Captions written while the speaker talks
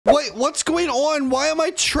Wait, what's going on? Why am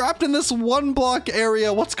I trapped in this one block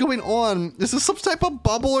area? What's going on? Is this some type of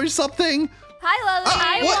bubble or something? Hi, Lolly.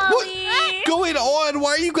 Hi, Lolly. What's going on? Why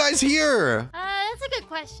are you guys here? That's a good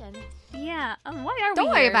question. Yeah, why are we Don't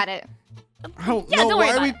worry about it. Oh, Yeah, no, don't worry why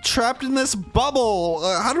are about we it. trapped in this bubble?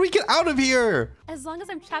 How do we get out of here? As long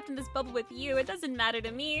as I'm trapped in this bubble with you, it doesn't matter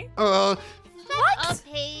to me. What?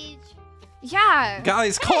 Paige. Yeah.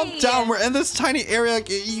 Guys, calm down. We're in this tiny area.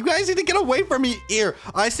 You guys need to get away from me. Here,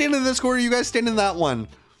 I stand in this corner. You guys stand in that one.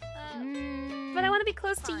 But I want to be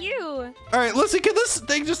close to you. All right, listen, can this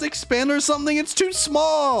thing just expand or something? It's too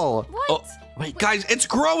small. What? Oh, wait, guys, it's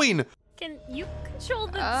growing. Can you control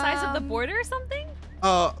the size of the border or something?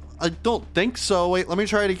 I don't think so. Wait, let me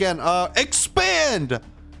try it again. Expand.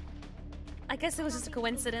 I guess it was just a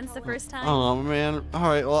coincidence the first time. Oh, man. All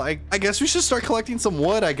right, well, I guess we should start collecting some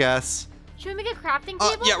wood, I guess. Should we make a crafting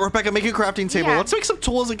table? Yeah, Rebecca, make a crafting table. Yeah. Let's make some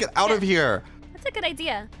tools and get out of here. That's a good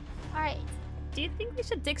idea. All right. Do you think we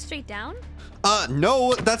should dig straight down?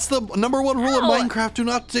 No, that's the #1 rule of Ow. Minecraft. Do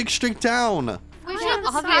not dig straight down. We should Yeah, have the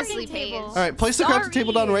obviously, crafting Paige. table. All right, place the crafting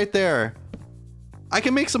table down right there. I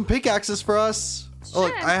can make some pickaxes for us. Oh,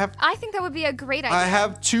 look, Sure. I think that would be a great idea. I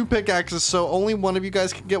have 2 pickaxes, so only one of you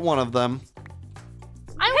guys can get one of them.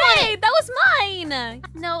 I want Hey, it. that was mine!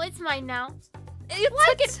 No, it's mine now. You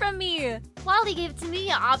took it from me. Wally gave it to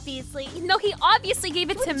me, obviously. No, he obviously gave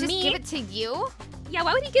it to Just me. give it to you? Yeah,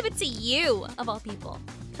 why would he give it to you, of all people?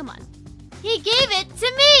 Come on. He gave it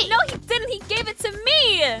to me. No, he didn't. He gave it to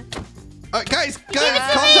me. All right, guys, it to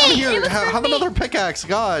calm me. down It here. was for Have me. another pickaxe,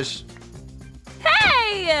 gosh.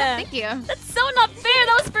 Hey! Thank you. That's so not fair.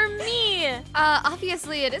 That was for me.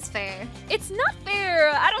 Obviously it is fair. It's not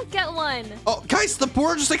fair. I don't get one. Oh, guys, the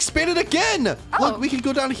border just expanded again. Oh. Look, we can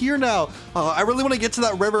go down here now. I really want to get to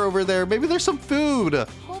that river over there. Maybe there's some food.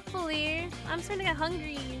 Hopefully. I'm starting to get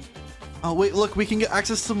hungry. Oh, wait, look, we can get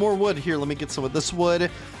access to more wood. Here, let me get some of this wood,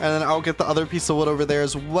 and then I'll get the other piece of wood over there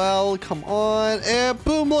as well. Come on, and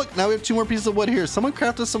boom, look, now we have 2 more pieces of wood here. Someone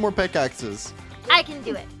craft us some more pickaxes. I can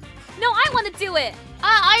do it. No, I want to do it.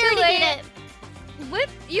 I already did it. What?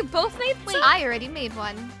 You both made Wait, some? I already made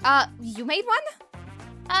one. You made one?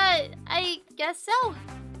 I guess so. All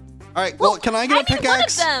right, well, can I get a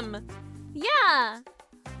pickaxe? I need one of them. Yeah.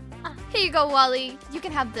 Here you go, Wally. You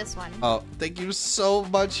can have this one. Oh, thank you so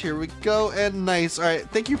much. Here we go, and nice. All right,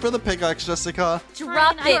 thank you for the pickaxe, Jessica.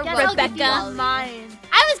 Drop Fine, it, I guess I'll give you Rebecca. mine.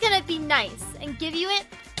 I was gonna be nice and give you it,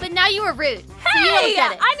 but now you were rude. So you Hey, don't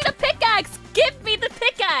get it. I need a pickaxe. Give me the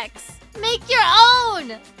pickaxe. Make your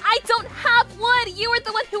own. I don't have one. You were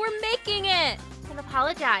the one who were making it. And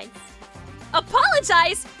apologize.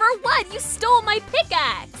 Apologize? For what? You stole my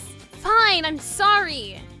pickaxe. Fine, I'm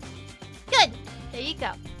sorry. Good. There you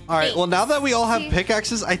go. All right, well, now that we all have See?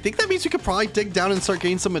 pickaxes, I think that means we could probably dig down and start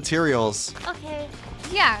getting some materials. Okay.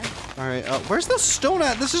 Yeah. All right, where's the stone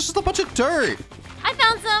at? This is just a bunch of dirt. I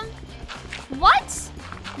found some. What?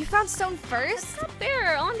 You found stone first? Not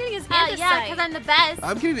fair. All I'm getting is andesite. Yeah, because I'm the best.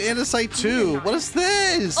 I'm getting andesite too. What is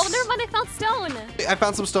this? Oh, never mind. I found stone. I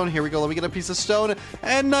found some stone. Here we go. Let me get a piece of stone.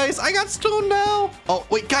 And nice. I got stone now. Oh,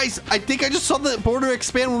 wait, guys. I think I just saw the border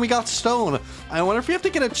expand when we got stone. I wonder if we have to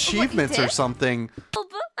get achievements or did? something.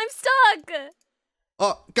 Help, I'm stuck.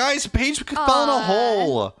 Oh, guys, Paige fell in a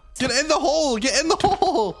hole. Get in the hole. Get in the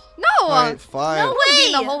hole. No. All right, fine. No way.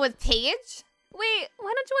 In the way. hole with Paige? Wait,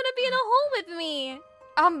 why don't you want to be in a hole with me?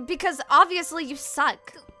 Because obviously you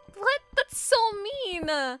suck. What? That's so mean.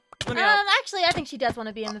 Actually, I think she does want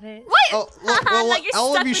to be in the page. What? Oh, well, Now you're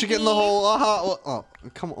all of stuck you with should get in the me. hole. Oh,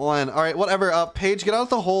 come on. All right, whatever. Paige, get out of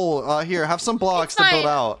the hole. Here, have some blocks It's to build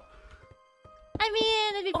fine. out. I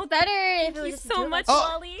mean, it'd be better if it Thank was you just so much, Oh.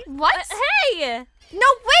 Wally. What? Hey! No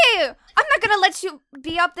way! I'm not gonna let you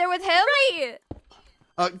be up there with him.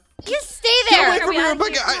 Right. Just stay Get there. away from me, Are we out of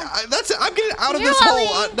Rebecca. here? That's it. I'm getting out of Here, this hole.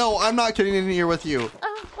 Wally. No, I'm not getting in here with you.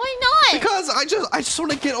 Why not? Because I just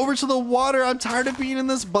want to get over to the water. I'm tired of being in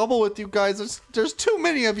this bubble with you guys. There's too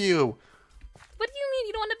many of you. What do you mean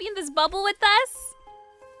you don't want to be in this bubble with us?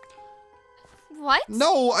 What?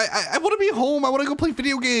 No, I want to be home. I want to go play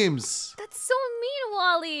video games. That's so mean,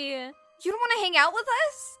 Wally. You don't want to hang out with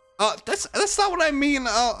us? That's not what I mean.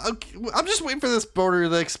 Okay, I'm just waiting for this border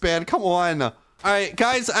to expand. Come on. All right,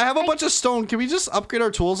 guys, I have a bunch of stone. Can we just upgrade our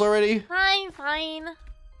tools already? Fine.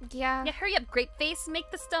 Yeah. Yeah, hurry up, Great Face. Make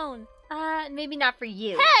the stone. Maybe not for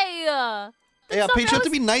you. Hey! Yeah, Paige, you have to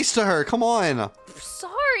be nice to her. Come on.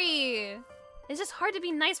 Sorry. It's just hard to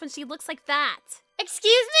be nice when she looks like that.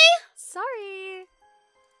 Excuse me? Sorry.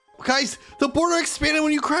 Guys, the border expanded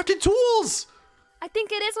when you crafted tools. I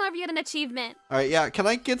think it is whenever you get an achievement. All right, yeah. Can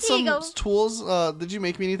I get Here you some go. tools? Did you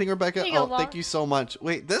make me anything, Rebecca? Here you go, Oh, thank Wall. you so much.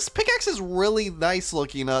 Wait, this pickaxe is really nice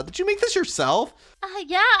looking. Did you make this yourself?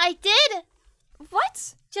 Yeah, I did.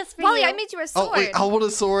 What? Just for Wally, you. I made you a sword. Oh, wait, I want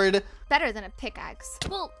a sword. Better than a pickaxe.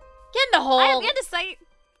 Well, Get in the hole. I have andesite.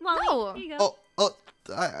 Wally, No. here you go.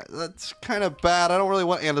 That's kind of bad. I don't really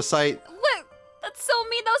want andesite. What? That's so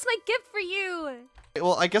mean. That was my gift for you.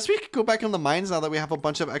 Well, I guess we could go back in the mines now that we have a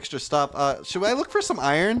bunch of extra stuff. Should I look for some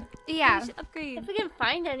iron? Yeah. We should upgrade. If we can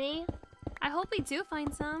find any. I hope we do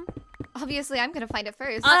find some. Obviously, I'm gonna find it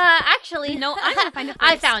first. Actually, No, I'm gonna find it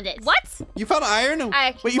first. I found it. What? You found iron? I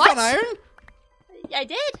actually- Wait, you What? found iron? I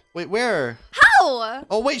did. Wait, where? How?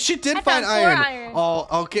 Oh, wait, she did I find found 4 iron. iron. Oh,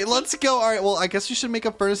 okay, let's go. All right, well, I guess you should make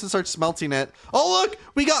a furnace and start smelting it. Oh, look,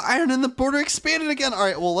 we got iron and the border expanded again. All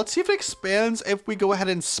right, well, let's see if it expands if we go ahead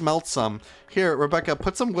and smelt some. Here, Rebecca,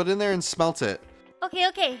 put some wood in there and smelt it.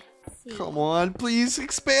 Okay. Let's see. Come on, please,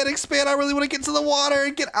 expand. I really want to get to the water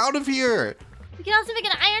and get out of here. We can also make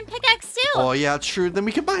an iron pickaxe too. Oh, yeah, true. Then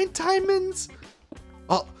we can mine diamonds.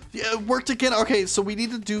 Oh, yeah, it worked again. Okay, so we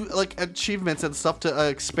need to do, like, achievements and stuff to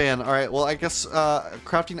expand. All right, well, I guess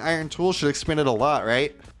crafting iron tools should expand it a lot,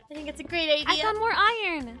 right? I think it's a great idea. I found more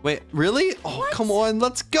iron. Wait, really? Oh, What? come on,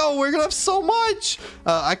 let's go. We're gonna have so much.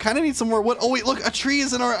 I kind of need some more wood. Oh, wait, look, a tree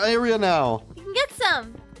is in our area now. You can get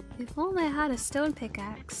some. If only I had a stone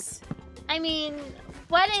pickaxe. I mean,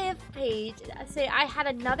 what if, Paige, say I had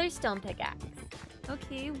another stone pickaxe?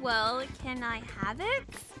 Okay, well, can I have it?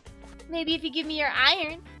 Maybe if you give me your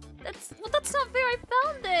iron. That's not fair. I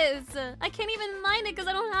found this. I can't even mine it because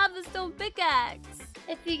I don't have the stone pickaxe.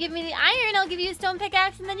 If you give me the iron, I'll give you a stone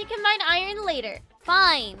pickaxe, and then you can mine iron later.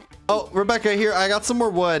 Fine. Oh, Rebecca, here, I got some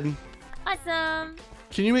more wood. Awesome.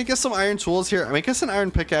 Can you make us some iron tools here? Make us an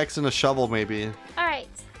iron pickaxe and a shovel, maybe. All right.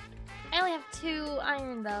 I only have 2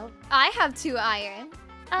 iron, though. I have 2 iron.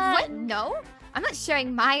 Uh, What? No? I'm not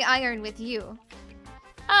sharing my iron with you.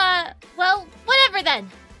 Well, whatever then.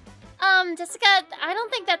 Jessica, I don't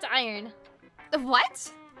think that's iron.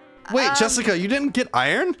 What? Wait, Jessica, you didn't get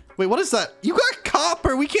iron? Wait, what is that? You got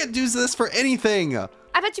copper. We can't use this for anything. I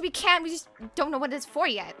bet you we can. We just don't know what it's for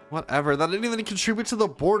yet. Whatever. That didn't even contribute to the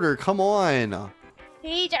border. Come on.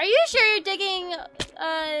 Paige, are you sure you're digging,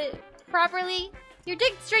 properly? You're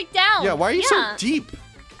digging straight down. Yeah, why are you so Yeah. deep?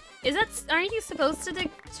 Aren't you supposed to dig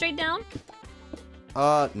straight down?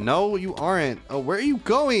 No, you aren't. Oh, where are you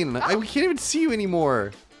going? We can't even see you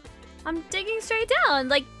anymore. I'm digging straight down,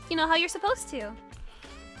 like, you know how you're supposed to.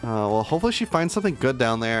 Oh, well, hopefully she finds something good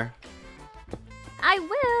down there. I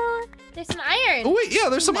will. There's some iron. Oh, wait, yeah,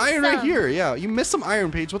 there's some missed iron right some. here. Yeah, you missed some iron,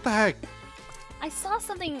 Paige. What the heck? I saw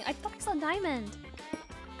something. I thought I saw a diamond.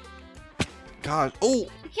 God. Oh,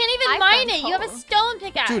 You can't even I mine found it. You have a coal. stone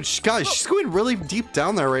pickaxe. dude, guys, she's going really deep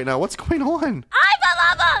down there right now. What's going on? I'm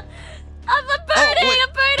a lava! I'm burning! wait.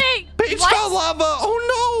 I'm burning! Paige What? found lava.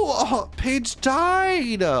 Oh, no. Oh, Paige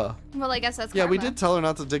died. Well, I guess that's Yeah, we karma. did tell her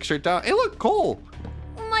not to dig straight down. Hey, look, coal.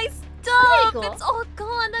 My stuff! cool. It's all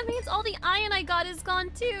gone. That means all the iron I got is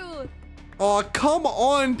gone too. Oh, come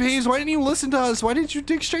on, Paige. Why didn't you listen to us? Why didn't you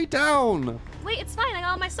dig straight down? Wait, it's fine. I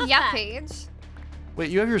got all my stuff Yeah, back. Paige. Wait,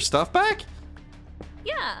 you have your stuff back?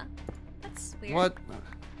 Yeah. That's weird. What?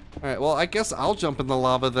 All right, well, I guess I'll jump in the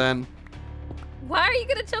lava then. Why are you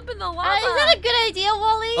gonna jump in the lava? Is that a good idea,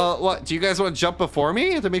 Wally? What? Do you guys want to jump before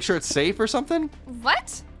me to make sure it's safe or something?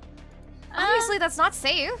 What? Obviously, that's not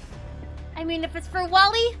safe. I mean, if it's for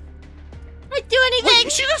Wally, I'd do anything.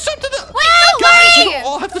 Wait, she just jumped in the. Wait, Guys, you Wally! don't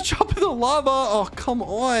all have to jump in the lava. Oh, come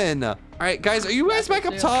on. All right, guys, are you guys back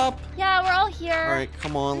up top? Yeah, we're all here. All right,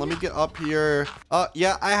 come on. Let me get up here.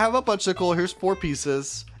 Yeah, I have a bunch of coal. Here's 4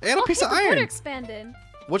 pieces and a piece of The border iron. expanded.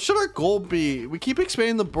 What should our goal be? We keep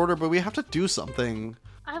expanding the border, but we have to do something.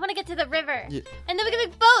 I want to get to the river. Yeah. And then we can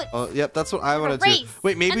make boats. Oh, yep, that's what I want to do. race.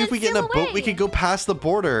 Wait, maybe And if then we get in a sail boat, we away. could go past the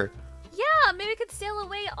border. Yeah, maybe we could sail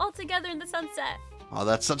away all together in the sunset. Oh,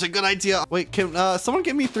 that's such a good idea. Wait, can someone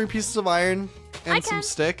give me 3 pieces of iron and I some can.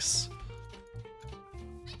 sticks?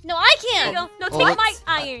 No, I There can't. you go. No, Oh, take my let's-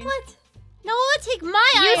 iron. What? No, take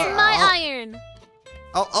my Use iron. my I'll- iron.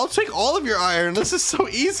 I'll take all of your iron. This is so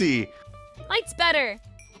easy. Mine's better.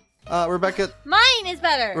 Rebecca, Mine is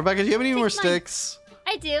better. do you have any more mine. sticks?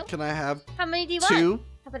 I do. Can I have How many do you want? 2?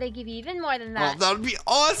 How about I give you even more than Oh, that? that would be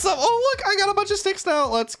awesome. Oh, look, I got a bunch of sticks now.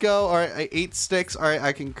 Let's go. All right, 8 sticks. All right,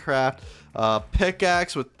 I can craft a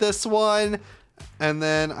pickaxe with this one. And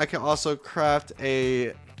then I can also craft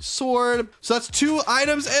a sword. So that's 2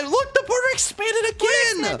 items. And look, the border expanded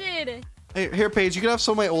again. Extended. Hey, here, Paige, you can have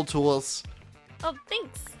some of my old tools. Oh,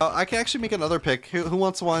 thanks. I can actually make another pick. Who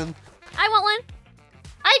wants one? I want one.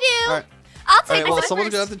 I do. All right. I'll All take right, well, this one someone's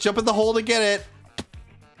first. going to have to jump in the hole to get it.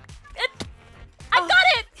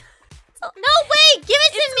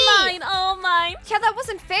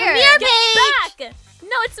 wasn't fair. Come here, Get Paige. back!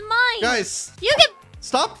 No, it's mine. Guys, You can.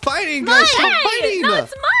 stop fighting, guys. Stop Hey, fighting. no,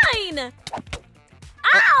 it's mine.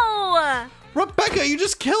 Ow! Rebecca, you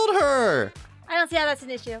just killed her. I don't see how that's an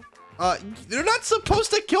issue. You're not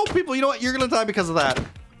supposed to kill people. You know what? You're gonna die because of that.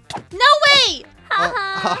 No way.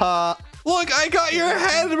 Haha. Look, I got your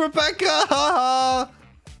head, Rebecca. Haha.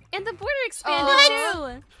 And the border expanded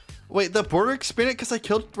too. Wait, the border expanded because I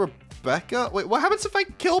killed Rebecca? Wait, what happens if I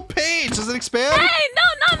kill Paige? Does it expand? Hey,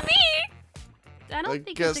 no, not me. I don't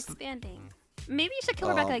think guess- it's expanding. Maybe you should kill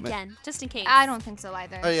Oh, Rebecca man. again, just in case. I don't think so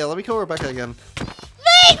either. Oh yeah, let me kill Rebecca again.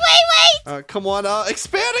 Wait. Come on,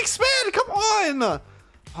 expand, come on!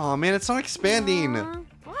 Oh man, it's not expanding.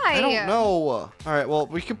 Why? I don't know. All right, well,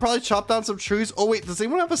 we could probably chop down some trees. Oh wait, does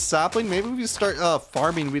anyone have a sapling? Maybe if we start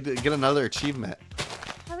farming, we'd get another achievement.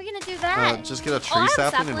 How are we gonna do that? Just get a I tree have a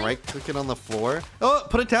sapling and sapling. right-click it on the floor. Oh,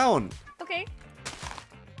 put it down. Okay.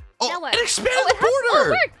 Oh, Now what? it expanded Oh, the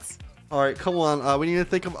border. it worked. All right, come on. We need to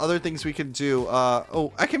think of other things we can do.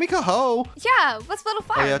 Oh, I can make a hoe. Yeah, let's build a Oh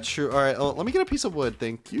farm. yeah, true. All right, let me get a piece of wood.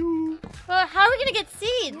 Thank you. Well, how are we gonna get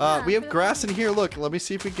seeds? We have grass in here. Look, let me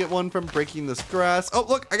see if we get one from breaking this grass. Oh,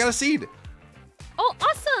 look, I got a seed. Oh,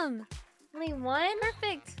 awesome. Only one?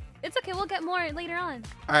 Perfect. It's okay. We'll get more later on.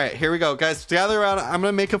 All right, here we go, guys. Gather around. I'm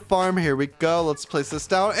gonna make a farm. Here we go. Let's place this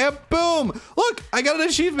down, and boom! Look, I got an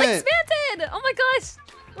achievement. Expanded. Oh my gosh.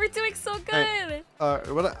 We're doing so good.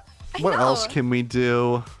 What else can we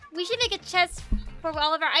do? We should make a chest for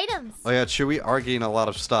all of our items. Oh yeah, true. We are getting a lot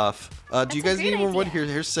of stuff. Do you That's a guys need great more wood? idea.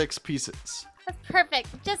 Here's 6 pieces. That's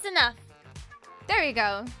perfect. Just enough. There you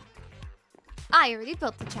go. I already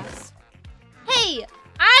built the chest. Hey,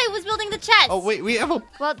 I was building the chest. Oh wait, we have a.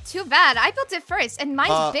 Well, too bad. I built it first, and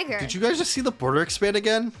mine's bigger. Did you guys just see the border expand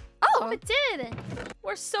again? Oh, it did.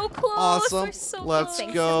 We're so close. Awesome. We're so Let's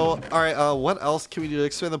close. go. All right. What else can we do to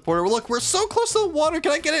expand the border? Look, we're so close to the water.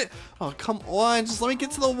 Can I get it? Oh, come on. Just let me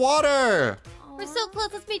get to the water. We're so close.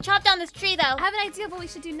 Let's me chop down this tree, though. I have an idea of what we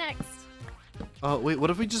should do next. Oh wait, what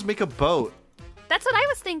if we just make a boat? That's what I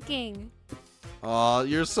was thinking. Oh,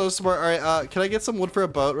 you're so smart. All right. Can I get some wood for a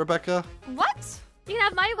boat, Rebecca? What? You can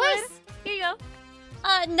have my course. wood. Here you go.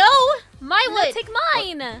 No, my No, wood. take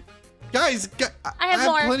mine. Guys, I have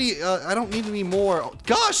more. plenty. I don't need any more. Oh,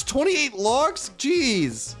 gosh, 28 logs.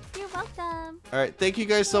 Jeez. You're welcome. All right, thank you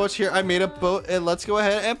guys so much. Here, I made a boat, and let's go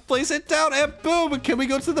ahead and place it down, and boom! Can we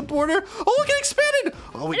go to the border? Oh, look, it expanded!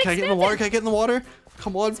 Oh, wait, It can I get in the water? Can I get in the water?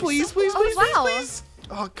 Come on, please, please, please, please, wow. please!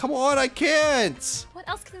 Oh, come on, I can't! What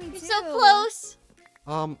else can we do? You're so close.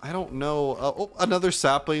 I don't know. Oh, another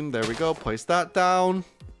sapling. There we go. Place that down.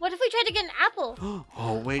 What if we tried to get an apple?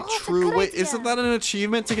 Oh, wait, that's a true. good Wait, idea. isn't that an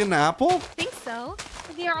achievement to get an apple? I think so.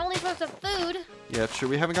 It'd be our only source of food. Yeah, true.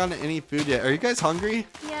 We haven't gotten any food yet. Are you guys hungry?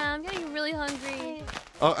 Yeah, I'm getting really hungry.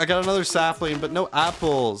 Oh, I got another sapling, but no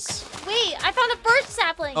apples. Wait, I found a birch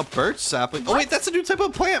sapling. A birch sapling? Oh, wait, that's a new type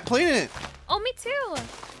of plant. Plant it. Oh, me too.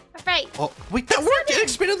 Right. Oh, wait, that worked. It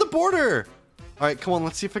expanded the border. All right, come on.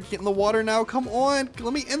 Let's see if I can get in the water now. Come on.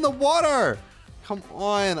 Let me in the water. Come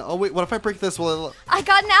on. Oh, wait, what if I break this? Will I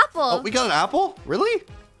got an apple. Oh, we got an apple? Really?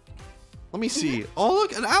 Let me see. Oh,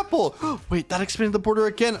 look, an apple. Wait, that expanded the border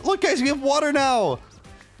again. Look, guys, we have water now.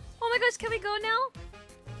 Oh my gosh, can we go now?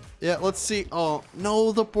 Yeah, let's see. Oh,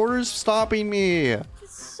 no, the border's stopping me. This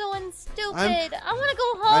is so stupid. I want to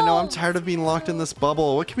go home. I know, I'm tired of being locked in this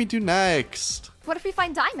bubble. What can we do next? What if we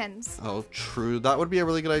find diamonds? Oh, true. That would be a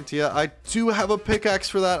really good idea. I do have a pickaxe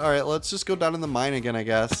for that. All right, let's just go down in the mine again, I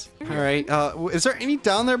guess. All right. Is there any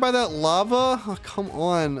down there by that lava? Oh, come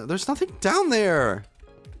on. There's nothing down there.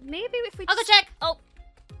 Maybe if we I'll go just... check. Oh,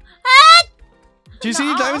 Ah! Do you see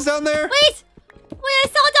any diamonds down there? Wait, I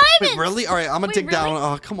saw diamonds. Wait, really? All right, I'm gonna Wait, dig down. really?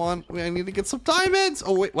 Oh, come on. Wait, I need to get some diamonds.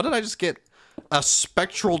 Oh, wait, what did I just get? A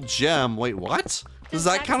spectral gem. Wait, what? Does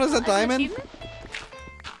that count as a an diamond? achievement?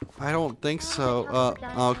 I don't think so.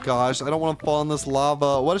 Oh gosh, I don't want to fall in this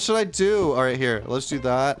lava. What should I do? All right, here, let's do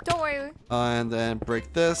that. Don't worry. And then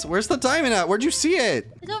break this. Where's the diamond at? Where'd you see it?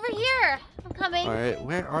 It's over here. I'm coming. All right,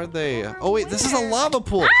 where are they? Oh wait, this is a lava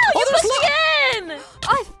pool. Ow, Oh, you there's pushed me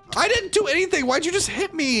in! I didn't do anything. Why'd you just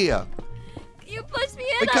hit me? You pushed me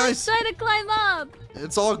in. Wait, I was guys. trying to climb up.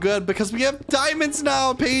 It's all good because we have diamonds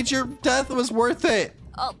now, Paige. Your death was worth it.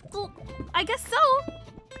 Oh, well, I guess so.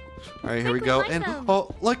 All right, here we Quickly go. find And them.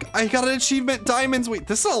 oh, look, I got an achievement, diamonds. Wait,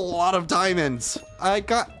 this is a lot of diamonds. I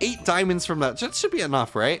got 8 diamonds from that. That should be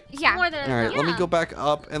enough, right? Yeah. More than All right, let me go back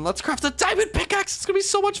up and let's craft a diamond pickaxe. It's gonna be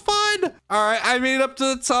so much fun. All right, I made it up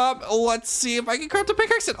to the top. Let's see if I can craft a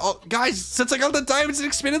pickaxe. And, oh, guys, since I got the diamonds, it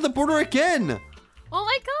expanded the border again. Oh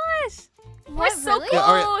my gosh. We're so really? close. Yeah,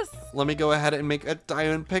 all right. Let me go ahead and make a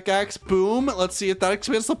diamond pickaxe. Boom. Let's see if that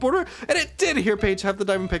expands the border. And it did. Here, Paige, have the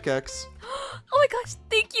diamond pickaxe. Oh my gosh,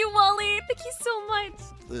 thank you, Wally. Thank you so much.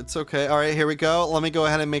 It's okay. All right, here we go. Let me go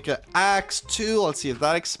ahead and make an axe too. Let's see if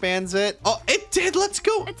that expands it. Oh, it did. Let's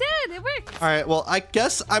go. It did. It worked. All right, well, I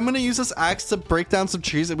guess I'm going to use this axe to break down some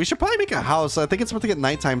trees. And we should probably make a house. I think it's about to get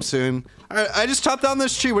nighttime soon. All right, I just chopped down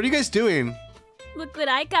this tree. What are you guys doing? Look what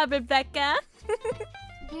I got, Rebecca.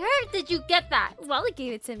 Where did you get that? Wally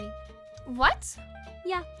gave it to me. What?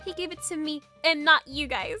 Yeah, he gave it to me and not you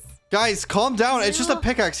guys. Guys, calm down. It's just a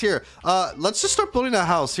pickaxe here. Let's just start building a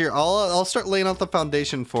house here. I'll start laying out the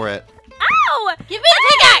foundation for it. Ow! Give me the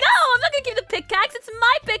pickaxe! No, I'm not gonna give the pickaxe. It's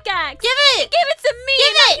my pickaxe. Give it! Give it to me.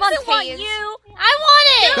 Give it! I didn't want Paige. you. I want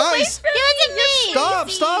it! Guys, Give it to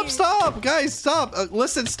me! stop. Guys, stop.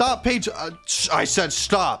 Listen, stop. Paige, I said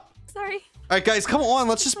stop. Sorry. All right, guys, come on.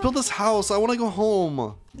 Let's just build this house. I want to go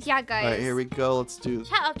home. Yeah, guys. All right, here we go. Let's do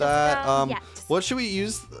Shut up, that. Jessica. Yeah. What should we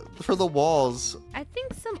use for the walls? I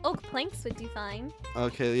think some oak planks would do fine.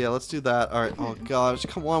 Okay, yeah, let's do that. All right. Oh gosh,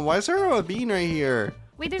 come on. Why is there a ravine right here?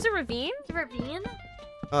 Wait, there's a ravine? The ravine?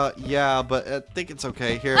 Yeah, but I think it's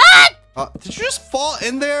okay here. Ah! Did you just fall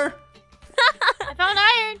in there? I found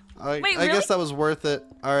iron. Wait, I really? guess that was worth it.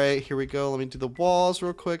 All right, here we go. Let me do the walls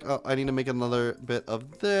real quick. Oh, I need to make another bit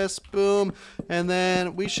of this. Boom. And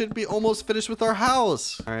then we should be almost finished with our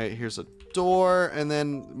house. All right, here's a door and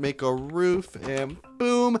then make a roof and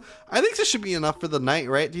boom. I think this should be enough for the night,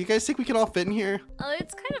 right? Do you guys think we can all fit in here? Oh,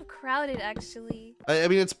 it's kind of crowded, actually. I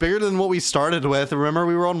mean, it's bigger than what we started with. Remember,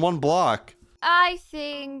 we were on one block. I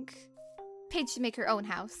think Paige should make her own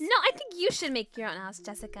house. No, I think you should make your own house,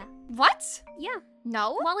 Jessica. What? Yeah.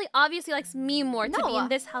 No? Wally obviously likes me more to be No. in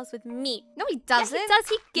this house with me. No, he Yeah, doesn't. he does.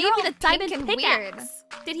 He gave You're me all the diamond pink and pickaxe.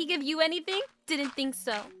 Did he give you anything? Didn't think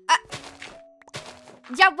so.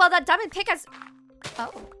 Yeah, well, that diamond pickaxe.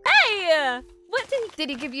 Oh. Hey! What did he... Did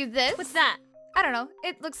he give you this? What's that? I don't know.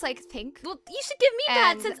 It looks like it's pink. Well, you should give me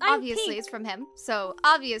that And since I'm obviously pink. it's from him. So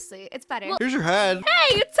obviously it's better. Well- Here's your head.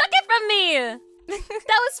 Hey, you took it from me!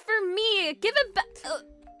 That was for me. Give it back.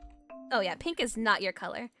 Oh yeah, pink is not your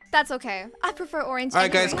color. That's okay. I prefer orange. All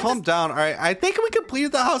right, guys, anyways. calm down. All right, I think we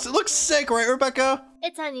completed the house. It looks sick, right, Rebecca?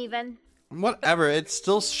 It's uneven. Whatever, it's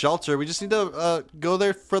still shelter. We just need to go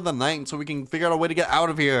there for the night so we can figure out a way to get out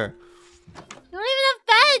of here. You don't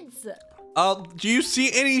even have beds! Do you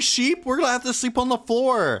see any sheep? We're gonna have to sleep on the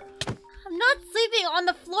floor. I'm not sleeping on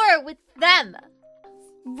the floor with them.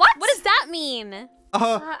 What? What does that mean?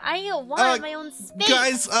 I want my own space.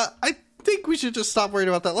 Guys, I think we should just stop worrying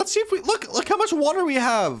about that. Let's see if we look how much water we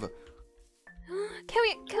have. Can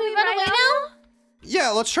we run away now? Yeah,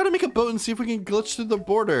 let's try to make a boat and see if we can glitch through the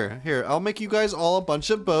border. Here, I'll make you guys all a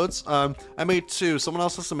bunch of boats. I made 2. Someone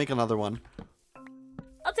else has to make another one.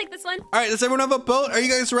 I'll take this one. All right, does everyone have a boat? Are you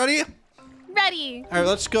guys ready? Ready. All right,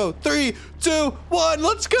 let's go. 3, 2, 1,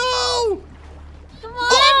 let's go! Come on.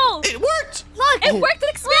 Oh, it worked! Look, it worked. It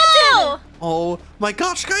expanded. Oh my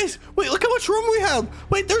gosh, guys! Wait, look how much room we have!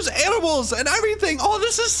 Wait, there's animals and everything! Oh,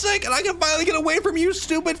 this is sick! And I can finally get away from you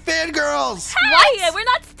stupid fangirls! Hey, we're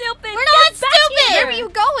not stupid. We're not stupid! Where are you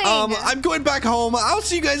going? I'm going back home. I'll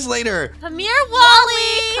see you guys later. Come here,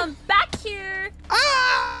 Wally! Come back here.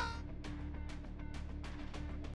 Ah!